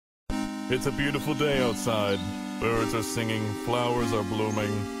It's a beautiful day outside. Birds are singing, flowers are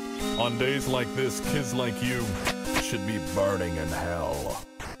blooming. On days like this, kids like you should be burning in hell.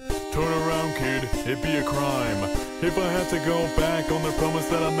 Turn around, kid, it'd be a crime if I had to go back on the promise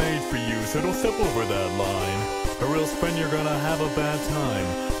that I made for you. So don't step over that line, or else, friend, you're gonna have a bad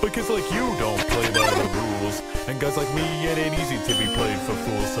time. But kids like you don't play by the rules, and guys like me, it ain't easy to be played for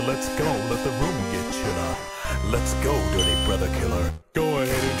fools. So let's go, let the room get chiller. Let's go, dirty brother killer. Go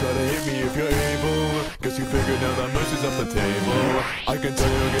ahead and try to hit me if you're able, cause you figured now that mercy's off the table. I can tell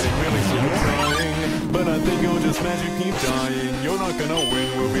you're getting really sick of trying, but I think you'll just manage to keep dying. You're not gonna win,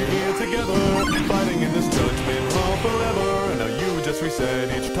 we'll be here together, fighting in this judgment hall forever. Now you just reset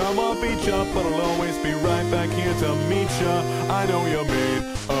each time I'll beat ya, but I'll always be right back here to meet ya. I know you're made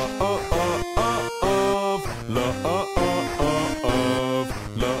of love.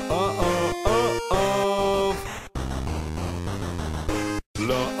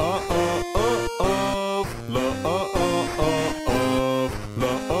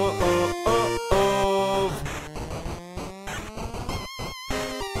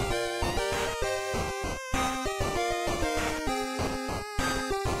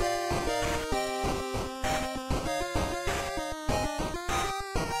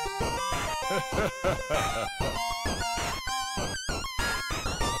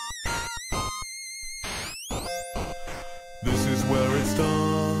 This is where it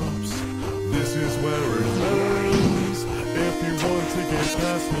stops, this is where it ends. If you want to get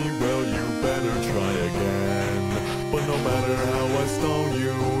past me, well, you better try again. But no matter how I stone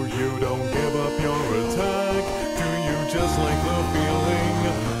you, you don't give up your attack. Do you just like the feeling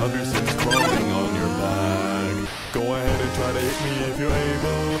of your sins crawling on your back? Go ahead and try to hit me if you're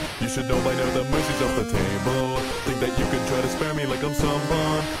able. You should know by now that mercy's off the table. Think that you can try to spare me like I'm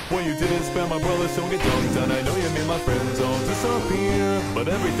someone. Well, you didn't spare my brothers, so get dunked on. I know you made my friends all disappear, but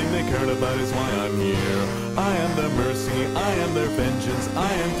everything they cared about is why I'm here. I am their mercy, I am their vengeance,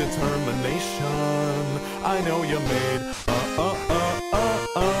 I am determination. I know you're made of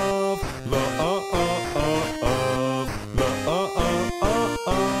love.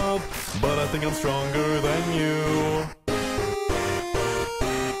 But I think I'm stronger than you.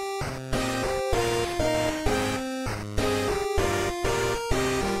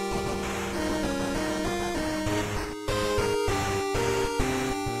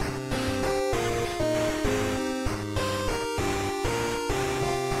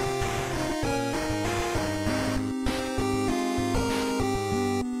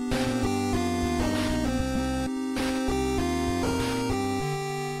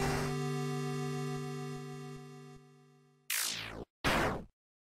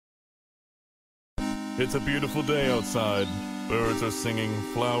 It's a beautiful day outside. Birds are singing,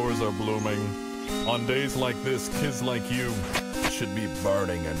 flowers are blooming. On days like this, kids like you should be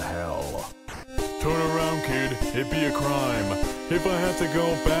burning in hell. Turn around, kid, it'd be a crime if I had to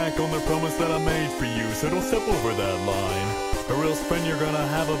go back on the promise that I made for you. So don't step over that line, or else, friend, you're gonna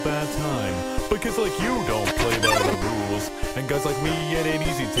have a bad time. But kids like you don't play by the rules, and guys like me, it ain't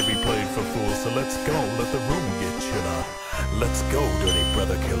easy to be played for fools. So let's go, let the room get chiller. Let's go, dirty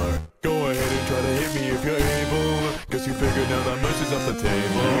brother killer. Go ahead and try to hit me if you're able, cause you figured now that mercy's off the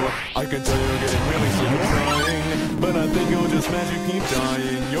table. I can tell you're getting really sick of trying, but I think you'll just manage to keep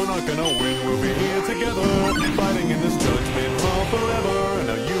dying. You're not gonna win, we'll be here together, fighting in this judgment hall forever.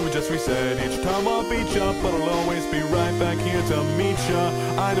 Now you just reset each time I'll beat ya, but I'll always be right back here to meet ya.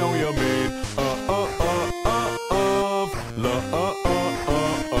 I know you're made of love.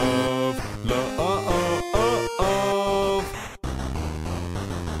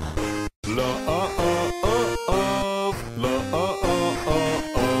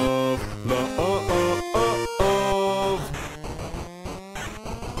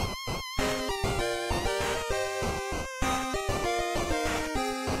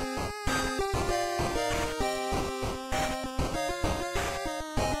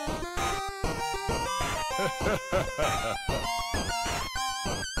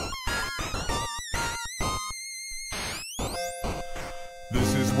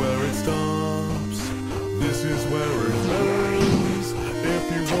 This is where it stops, this is where it ends. If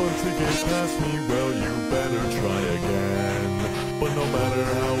you want to get past me, well, you better try again. But no matter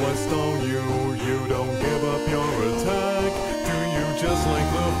how I stone you, you don't give up your attack. Do you just like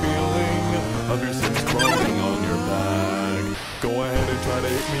the feeling of your sins crawling on your back? Go ahead and try to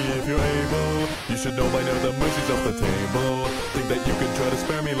hit me if you're able. You should know by now that mercy's off the table. Think that you can try to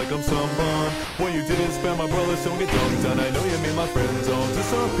spare me like I'm someone. Well, you didn't spare my brothers, so get dunked on. I know you made my friends all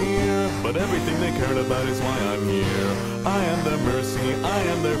disappear, but everything they cared about is why I'm here. I am their mercy, I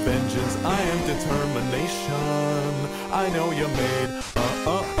am their vengeance, I am determination. I know you're made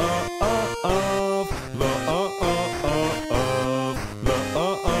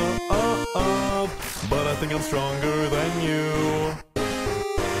I'm stronger than you.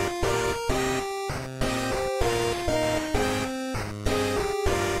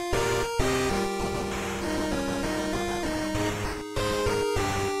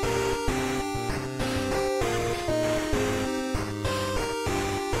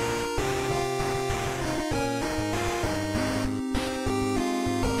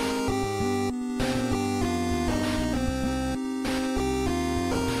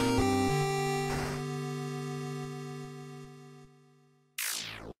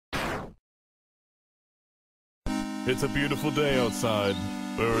 It's a beautiful day outside.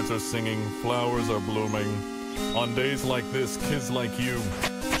 Birds are singing, flowers are blooming. On days like this, kids like you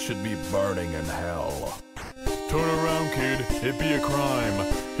should be burning in hell. Turn around, kid, it'd be a crime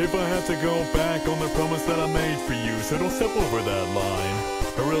if I had to go back on the promise that I made for you. So don't step over that line,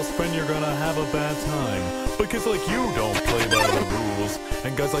 or else friend, you're gonna have a bad time. But kids like you don't play by the rules,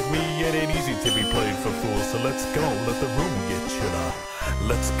 and guys like me, it ain't easy to be played for fools. So let's go, let the room get chiller.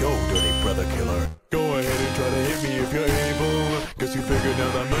 Let's go, dirty brother killer. Go ahead and try to hit me if you're able, cause you figured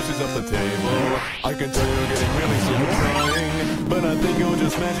out that mercy's off the table. I can tell you're getting really sick of trying, but I think you'll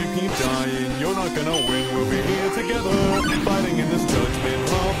just magic keep dying. You're not gonna win, we'll be here together, fighting in this judgment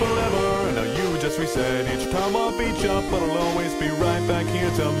hall forever. And now you just reset, each time I'll beat ya, but I'll always be right back here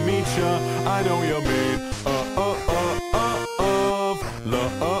to meet ya. I know you're made of love.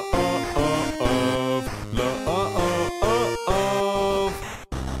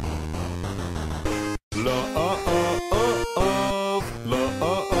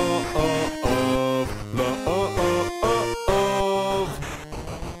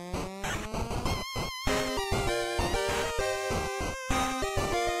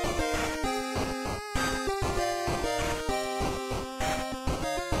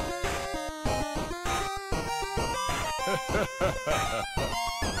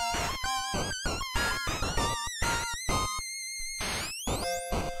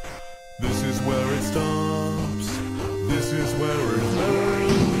 This is where it stops. This is where it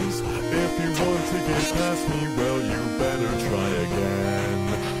ends. If you want to get past me, well, you better try again.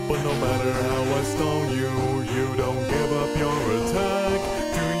 But no matter how I stone you, you don't give up your attack.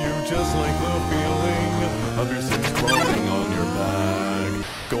 Do you just like the feeling of your sins crawling on your back?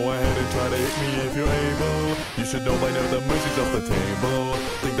 Go ahead and try to hit me if you're able. You should know by now that mercy's off the table.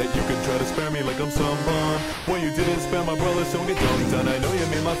 Think that you can try to spare me like I'm someone. Well, you didn't spare my brothers, so get dunked on. I know you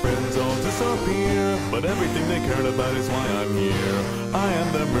made my friends all disappear, but everything they cared about is why I'm here. I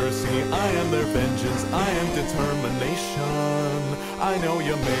am their mercy, I am their vengeance, I am determination. I know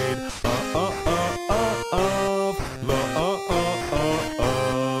you're made of love.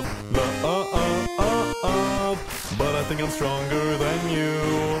 But I think I'm stronger than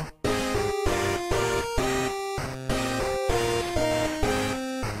you.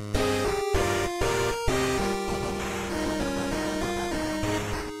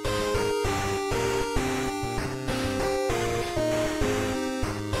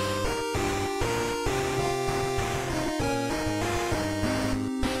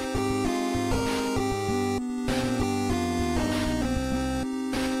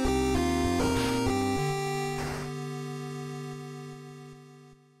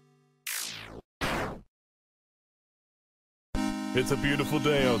 It's a beautiful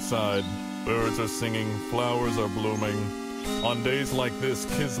day outside. Birds are singing, flowers are blooming. On days like this,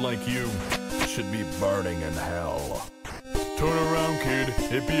 kids like you should be burning in hell. Turn around, kid,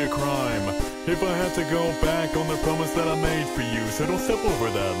 it'd be a crime if I had to go back on the promise that I made for you. So don't step over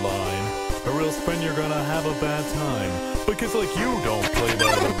that line, or else friend, you're gonna have a bad time. But kids like you don't play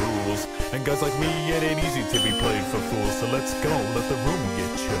by the rules, and guys like me, it ain't easy to be played for fools. So let's go, let the room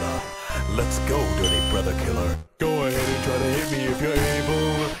get chiller. Let's go, dirty brother killer. Go ahead and try to hit me if you're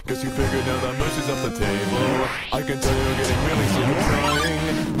able, cause you figured out that mercy's off the table. I can tell you're getting really sick of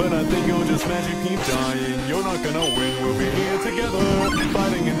trying, but I think you'll just magic keep dying. You're not gonna win, we'll be here together,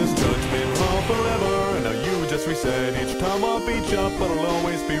 fighting in this judgment hall forever. And now you just reset, each time I'll beat ya, but I'll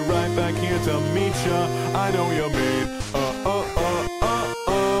always be right back here to meet ya. I know you're made of love.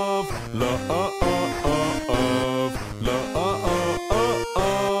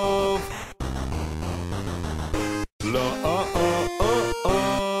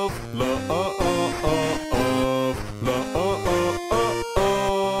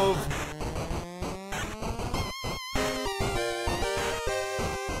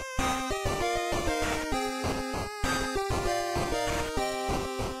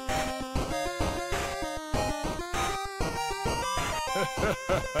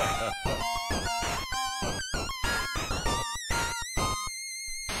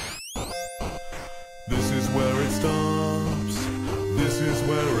 This is where it stops. This is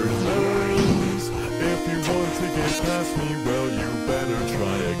where it ends. If you want always pass me, well you better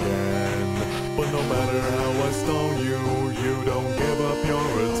try again. But no matter how I stone you, you don't give up your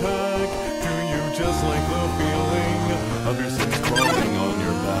attack. Do you just like the feeling of your sins crawling on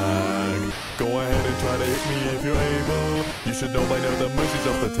your back? Go ahead and try to hit me if you're able. You should know by now the mercy's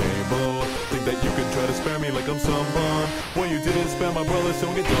off the table. Think that you can try to spare me like I'm someone. Well, you didn't spare my brothers,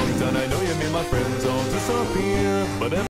 don't get dunked on. I know you made my friends all disappear, but